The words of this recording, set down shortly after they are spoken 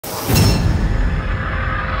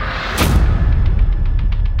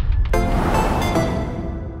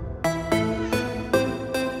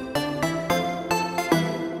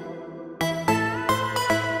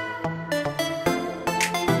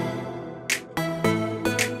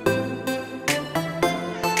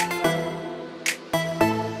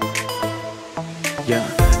Yeah.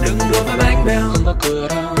 Đừng đùa với bánh bèo,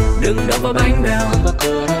 đừng đậu vào bánh bèo.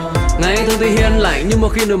 Ngày thường thì hiền lành nhưng một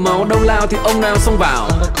khi nổi máu đông lao thì ông nào xông vào.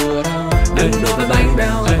 Đừng đùa với bánh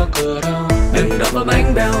bèo, đừng đậu vào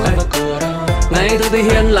bánh bèo. Ngày thường thì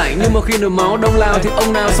hiền lành nhưng một khi nổi máu đông lao thì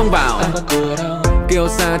ông nào xông vào. Kiêu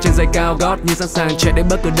sa trên giày cao gót như sẵn sàng chạy đến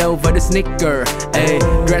bất cứ đâu với đôi sneaker. Ey,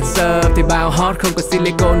 dress up thì bao hot không có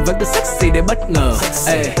silicone vẫn cứ sexy để bất ngờ.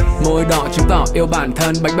 Ey, môi đỏ chứng tỏ yêu bản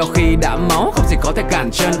thân. Bánh bèo khi đã máu không gì có thể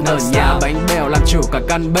cản chân. Ở nhà bánh bèo làm chủ cả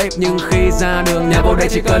căn bếp, nhưng khi ra đường nhà vô đây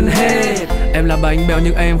chỉ cần hết. Em là bánh bèo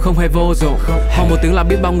nhưng em không hề vô dụng. Hoặc một tiếng là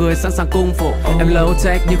biết bao người sẵn sàng cung phục. Em low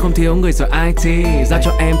tech nhưng không thiếu người giỏi IT. Giao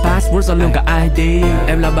cho em passport do lương cả ID.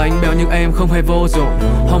 Em là bánh bèo nhưng em không hề vô dụng.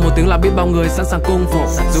 Hoặc một tiếng là biết bao người sẵn sàng cung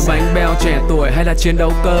phục. Dù bánh bèo trẻ tuổi hay là chiến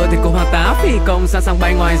đấu cơ thì cũng hàng tá phi công sẵn sàng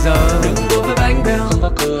bay ngoài giờ. Đừng đùa với bánh bèo,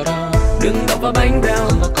 đừng đậu vào bánh bèo.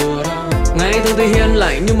 Ngày thường thì hiền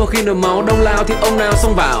lành nhưng một khi nổi máu đông lao thì ông nào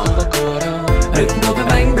xông vào. Đừng đùa với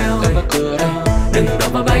bánh bèo, đừng đậu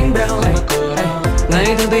vào bánh bèo.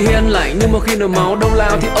 Ngày thường thì hiền lành nhưng một khi nổi máu đông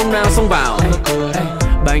lao thì ông nào xông vào.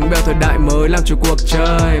 Bánh bèo thời đại mới làm chủ cuộc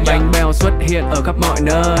chơi. Bánh bèo xuất hiện ở khắp mọi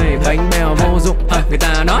nơi. Bánh bèo vô dụng người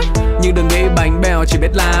ta nói, nhưng đừng nghĩ bánh bèo chỉ biết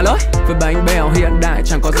la lối. Với bánh bèo hiện đại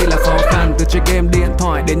chẳng có gì là khó khăn. Từ chơi game điện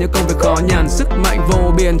thoại đến những công việc khó nhằn. Sức mạnh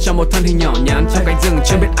vô biên trong một thân hình nhỏ nhắn. Trong cánh rừng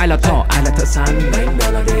chưa biết ai là thỏ ai là thợ săn. Bánh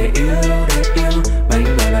bèo là để yêu, để yêu.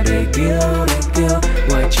 Bánh bèo là để kiêu, để kiêu.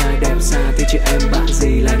 Ngoài trai đẹp xa thì chị em bạn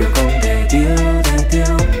gì là điều không thể thiếu, để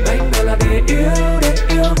thiếu. Bánh bèo là để yêu, để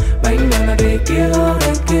yêu. Bánh bèo là để kiêu,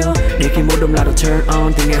 để kiêu. Để khi mùa đông là được turn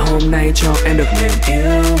on thì ngày hôm nay cho em được mềm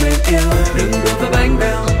yêu, mềm yêu. Đừng đùa với bánh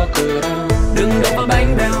bèo, đừng đậu vào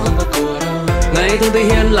bánh bèo. Ngày thường thì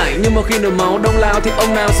hiền lành nhưng một khi nổi máu đông lao thì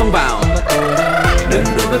ông nào xông vào. Đừng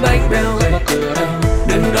đùa với bánh bèo,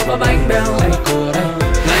 đừng đậu vào bánh bèo.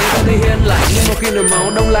 Ngày thường thì hiền lành nhưng một khi nổi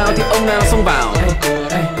máu đông lao thì ông nào xông vào.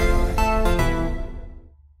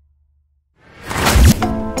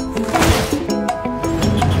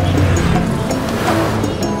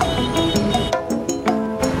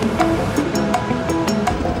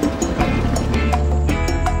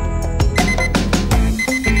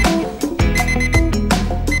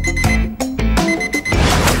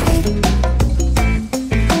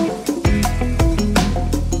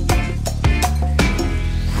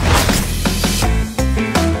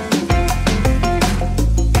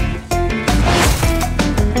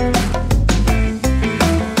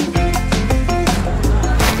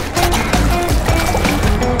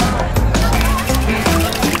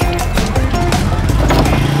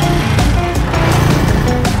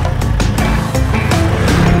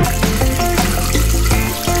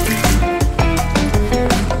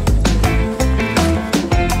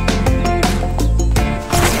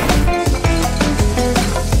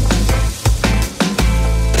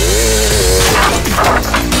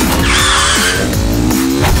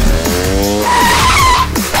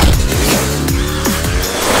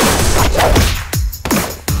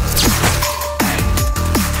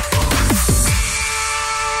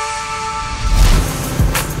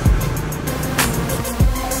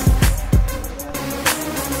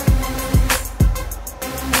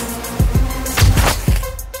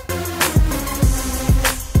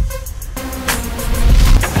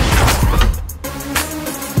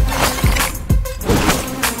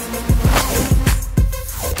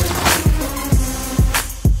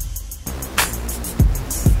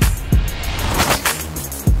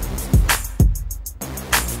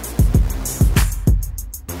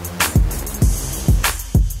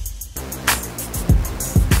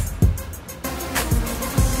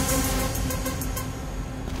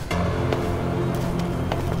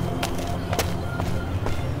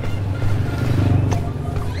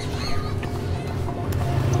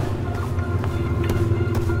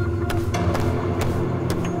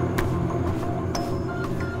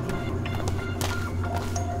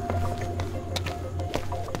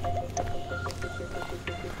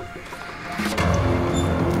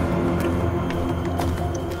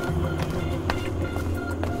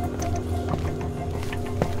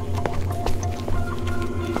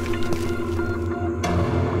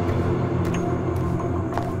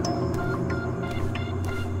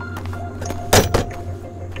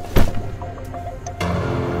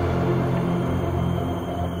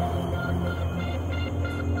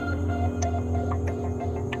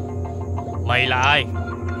 Mày là ai?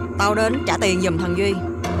 Tao đến trả tiền giùm thằng Duy.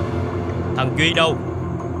 Thằng Duy đâu?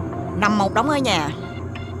 Nằm một đống ở nhà.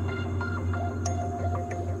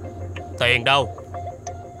 Tiền đâu?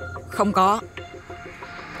 Không có.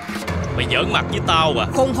 Mày giỡn mặt với tao à?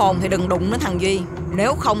 Khôn hồn thì đừng đụng đến thằng Duy.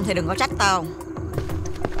 Nếu không thì đừng có trách tao.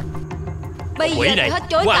 Bây giờ quỷ thì này hết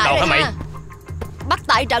chối quá cãi đầu rồi hả mày? ha. Bắt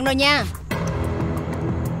tại trận rồi nha.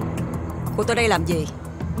 Cô tới đây làm gì?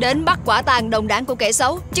 Đến bắt quả tang đồng đảng của kẻ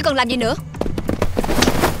xấu, chứ còn làm gì nữa.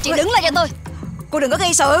 Chị đứng lại cho tôi. Cô đừng có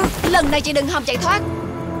gây sự. Lần này chị đừng hòng chạy thoát.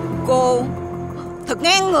 Cô thật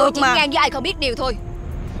ngang Cô ngược chỉ mà. ngang với ai không biết điều thôi.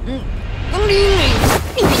 Con điên này.